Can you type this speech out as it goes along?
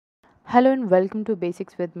Hello and welcome to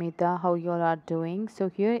Basics with Meeta. How you all are doing? So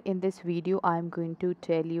here in this video I'm going to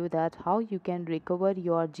tell you that how you can recover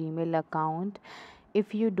your Gmail account.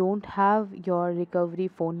 If you don't have your recovery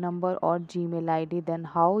phone number or Gmail ID, then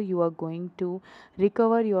how you are going to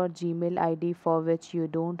recover your Gmail ID for which you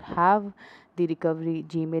don't have the recovery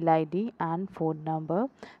Gmail ID and phone number.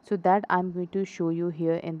 So that I'm going to show you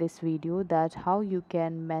here in this video, that how you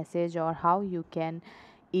can message or how you can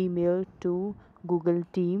email to Google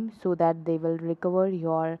team so that they will recover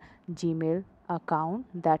your Gmail account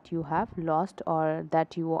that you have lost or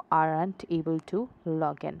that you aren't able to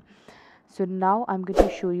log in. So now I'm going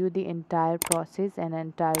to show you the entire process and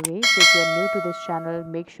entire way. So if you're new to this channel,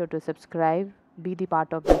 make sure to subscribe, be the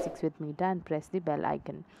part of Basics with Meeta, and press the bell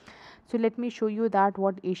icon. So let me show you that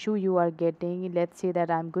what issue you are getting. Let's say that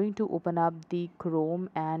I'm going to open up the Chrome,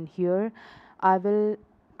 and here I will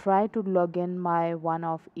try to log in my one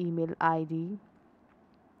of email ID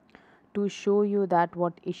to show you that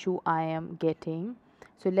what issue I am getting.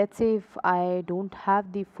 So let's say if I don't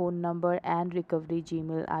have the phone number and recovery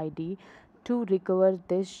Gmail ID to recover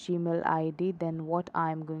this Gmail ID, then what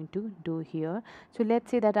I'm going to do here. So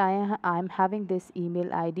let's say that I'm having this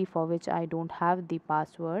email ID for which I don't have the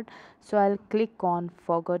password. So I'll click on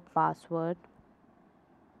forgot password,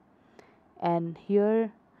 and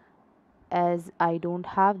here, as I don't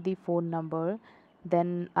have the phone number,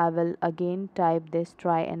 then I will again type this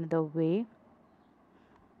try another way.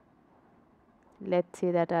 Let's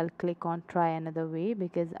say that I'll click on try another way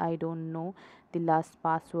because I don't know the last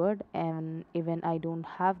password, and even I don't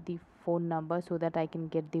have the phone number so that I can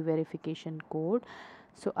get the verification code.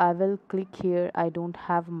 So I will click here. I don't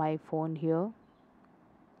have my phone here.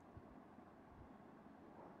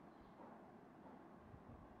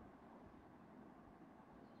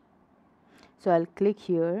 So I'll click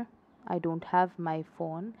here. I don't have my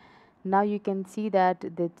phone. Now you can see that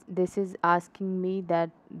this is asking me that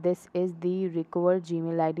this is the recovered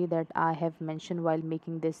Gmail ID that I have mentioned while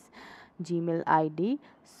making this Gmail ID.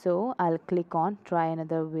 So I'll click on try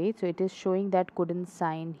another way. So it is showing that couldn't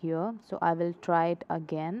sign here. So I will try it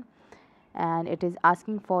again, and it is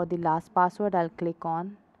asking for the last password. I'll click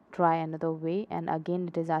on try another way, and again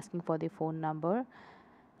it is asking for the phone number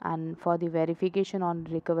and for the verification on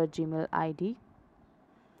recovered Gmail ID.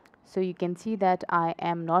 So you can see that I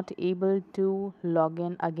am not able to log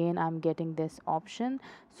in. Again I'm getting this option.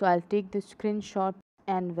 So I'll take the screenshot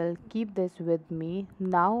and will keep this with me.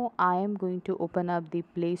 Now I am going to open up the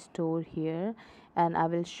Play Store here, and I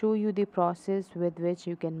will show you the process with which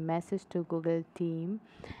you can message to Google team.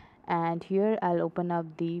 And here I'll open up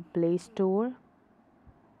the Play Store,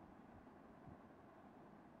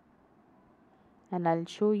 and I'll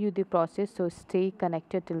show you the process. So stay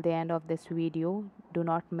connected till the end of this video. Do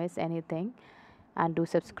not miss anything, and do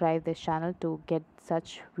subscribe this channel to get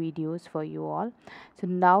such videos for you all. So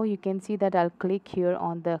now you can see that I'll click here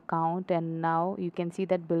on the account, and now you can see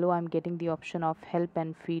that below I'm getting the option of help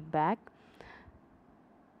and feedback.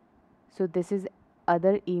 So this is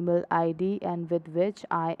other email ID and with which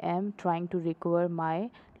I am trying to recover my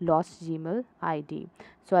lost Gmail ID.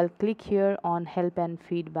 So I'll click here on help and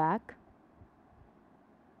feedback.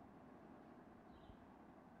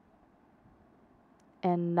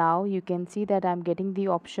 And now you can see that I'm getting the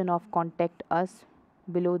option of contact us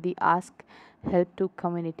below the ask help to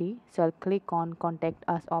community. So I'll click on contact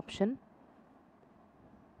us option.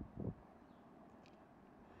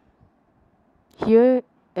 Here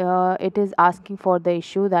it is asking for the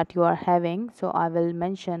issue that you are having. So I will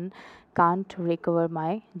mention can't recover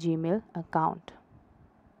my Gmail account.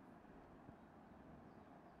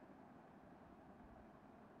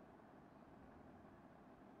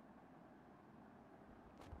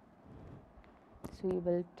 So you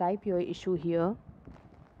will type your issue here.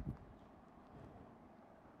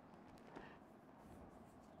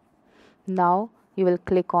 Now you will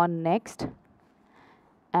click on next,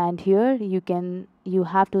 and here you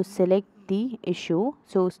have to select the issue.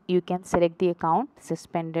 So you can select the account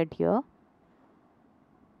suspended here,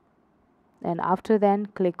 and after then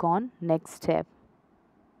click on next step.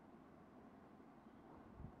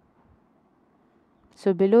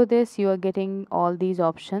 So below this you are getting all these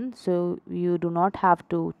options, so you do not have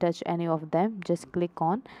to touch any of them. Just click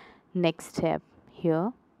on next step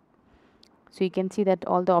here. So you can see that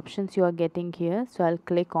all the options you are getting here. So I'll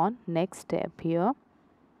click on next step here.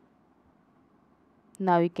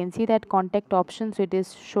 Now you can see that contact option, so it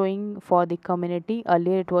is showing for the community.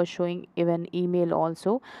 Earlier it was showing even email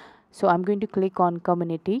also. So I'm going to click on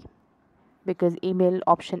community because email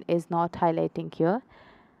option is not highlighting here.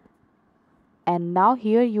 And now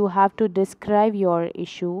here you have to describe your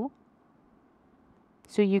issue.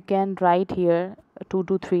 So you can write here 2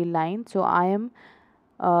 to 3 lines. So I am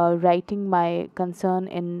writing my concern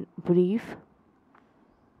in brief.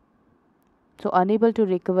 So unable to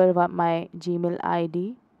recover my Gmail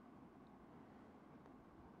ID.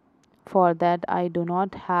 For that I do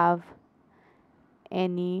not have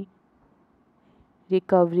any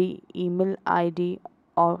recovery email ID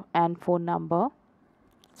or and phone number.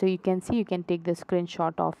 So you can see, you can take the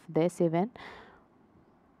screenshot of this event,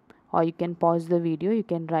 or you can pause the video, you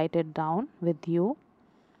can write it down with you.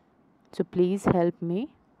 So please help me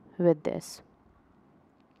with this,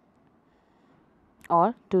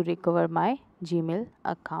 or to recover my Gmail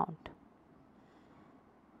account.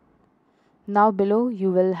 Now below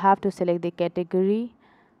you will have to select the category.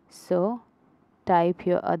 So type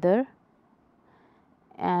here other,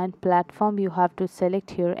 and platform you have to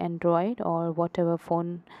select here Android or whatever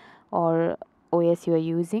phone or OS you are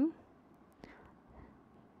using.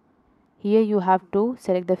 Here you have to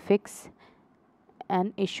select the fix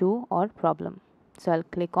an issue or problem. So I'll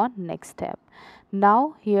click on next step.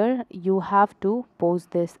 Now here you have to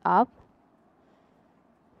post this up,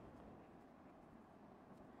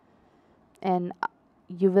 and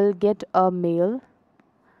you will get a mail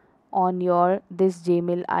on your this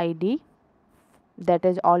Gmail ID that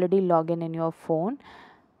is already logged in your phone.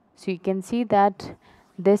 So you can see that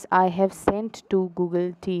this I have sent to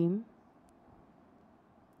Google team,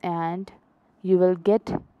 and you will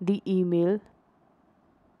get the email.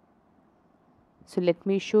 So let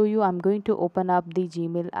me show you. I'm going to open up the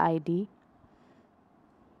Gmail ID,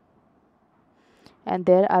 and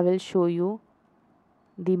there I will show you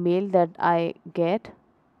the mail that I get.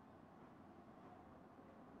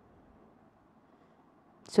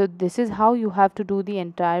 So this is how you have to do the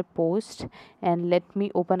entire post. And let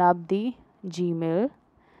me open up the Gmail.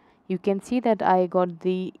 You can see that I got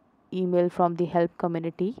the email from the help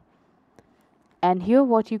community, and here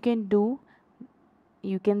what you can do,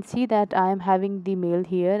 you can see that I am having the mail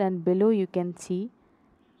here, and below you can see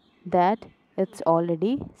that it's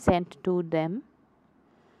already sent to them,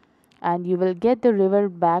 and you will get the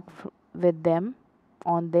revert back with them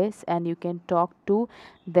on this, and you can talk to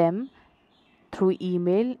them through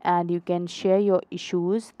email, and you can share your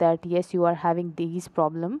issues that yes, you are having these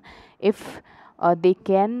problem. If they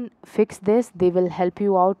can fix this, they will help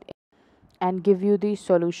you out and give you the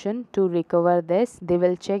solution to recover this. They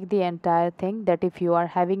will check the entire thing, that if you are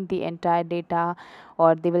having the entire data,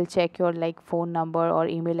 or they will check your like phone number or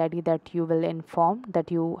email ID that you will inform that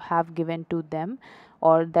you have given to them,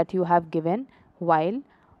 or that you have given while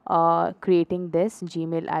creating this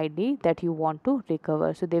Gmail ID that you want to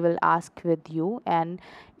recover. So they will ask with you, and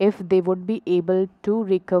if they would be able to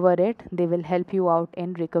recover it, they will help you out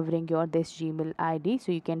in recovering your this Gmail ID.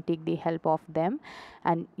 So you can take the help of them,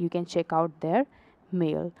 and you can check out their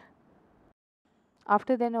mail.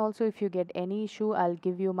 After then also, if you get any issue, I'll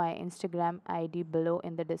give you my Instagram ID below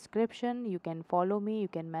in the description. You can follow me, you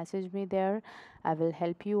can message me there. I will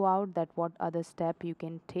help you out that what other step you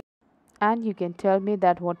can take, and you can tell me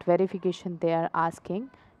that what verification they are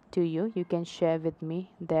asking to you. You can share with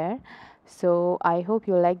me there. So I hope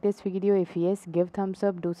you like this video. If yes, give thumbs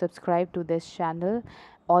up, do subscribe to this channel.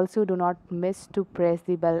 Also do not miss to press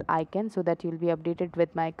the bell icon so that you'll be updated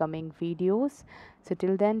with my coming videos. So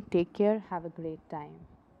till then, take care, have a great time.